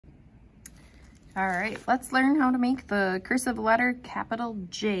All right, let's learn how to make the cursive letter capital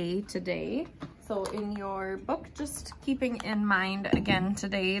J today. So in your book, just keeping in mind again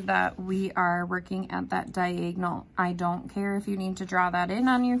today that we are working at that diagonal. I don't care if you need to draw that in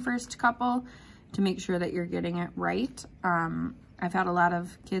on your first couple to make sure that you're getting it right. I've had a lot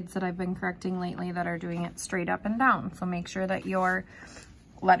of kids that I've been correcting lately that are doing it straight up and down. So make sure that your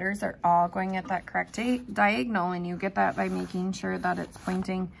letters are all going at that correct diagonal, and you get that by making sure that it's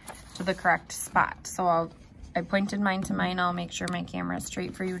pointing to the correct spot. So I pointed mine to mine. I'll make sure my camera is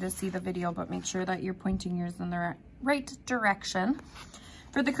straight for you to see the video, but make sure that you're pointing yours in the right direction.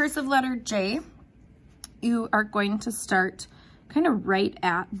 For the cursive letter J, you are going to start kind of right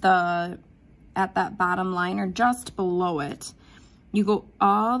at that bottom line or just below it. You go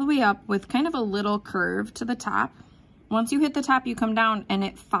all the way up with kind of a little curve to the top. Once you hit the top, you come down and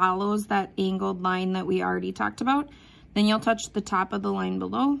it follows that angled line that we already talked about. Then you'll touch the top of the line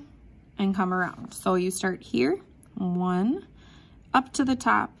below and come around. So you start here, 1, up to the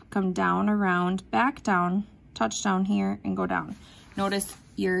top, come down, around, back down, touch down here and go down. Notice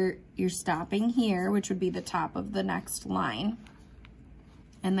you're stopping here, which would be the top of the next line.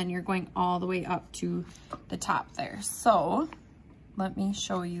 And then you're going all the way up to the top there. So let me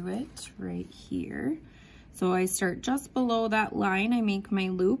show you it right here. So I start just below that line, I make my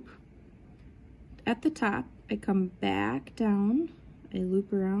loop at the top, I come back down, I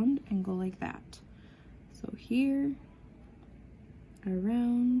loop around and go like that. So here,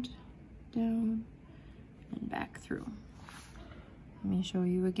 around, down, and back through. Let me show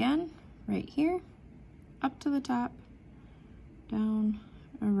you again, right here, up to the top, down,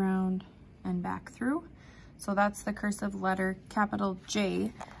 around, and back through. So that's the cursive letter capital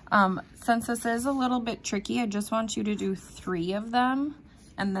J. Since this is a little bit tricky, I just want you to do 3 of them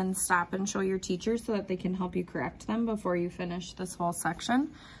and then stop and show your teacher so that they can help you correct them before you finish this whole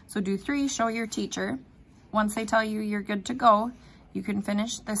section. So do 3, show your teacher. Once they tell you you're good to go, you can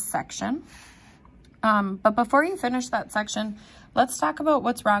finish this section. But before you finish that section, let's talk about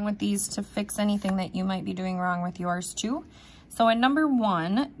what's wrong with these to fix anything that you might be doing wrong with yours too. So in number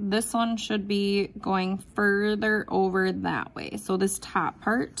 1, this one should be going further over that way. So this top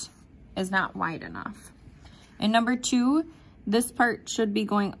part is not wide enough. In number 2, this part should be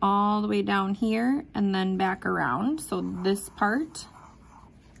going all the way down here and then back around. So this part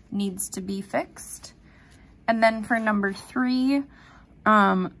needs to be fixed. And then for number 3,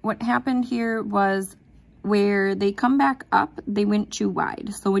 what happened here was where they come back up, they went too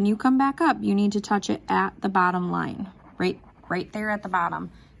wide. So when you come back up, you need to touch it at the bottom line, right there at the bottom.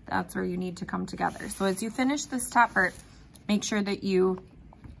 That's where you need to come together. So as you finish this top part, make sure that you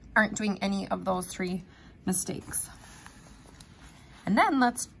aren't doing any of those 3 mistakes. And then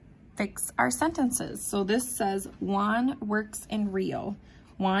let's fix our sentences. So this says Juan works in Rio.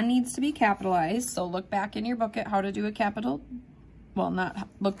 Juan needs to be capitalized. So look back in your book at how to do a capital, well, not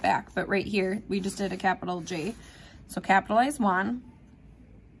look back, but right here, we just did a capital J. So capitalize Juan.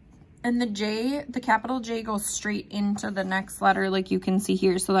 And the capital J goes straight into the next letter like you can see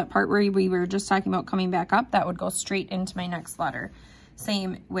here. So that part where we were just talking about coming back up, that would go straight into my next letter.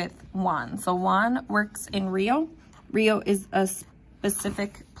 Same with Juan. So Juan works in Rio. Rio is a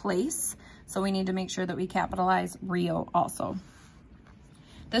specific place. So we need to make sure that we capitalize Rio also.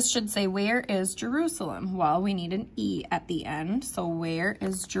 This should say, where is Jerusalem? Well, we need an E at the end. So where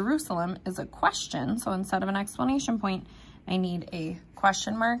is Jerusalem is a question. So instead of an exclamation point, I need a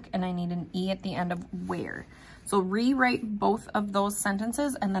question mark and I need an E at the end of where. So rewrite both of those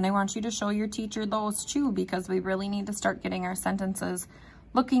sentences, and then I want you to show your teacher those too, because we really need to start getting our sentences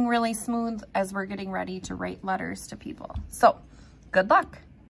looking really smooth as we're getting ready to write letters to people. So good luck.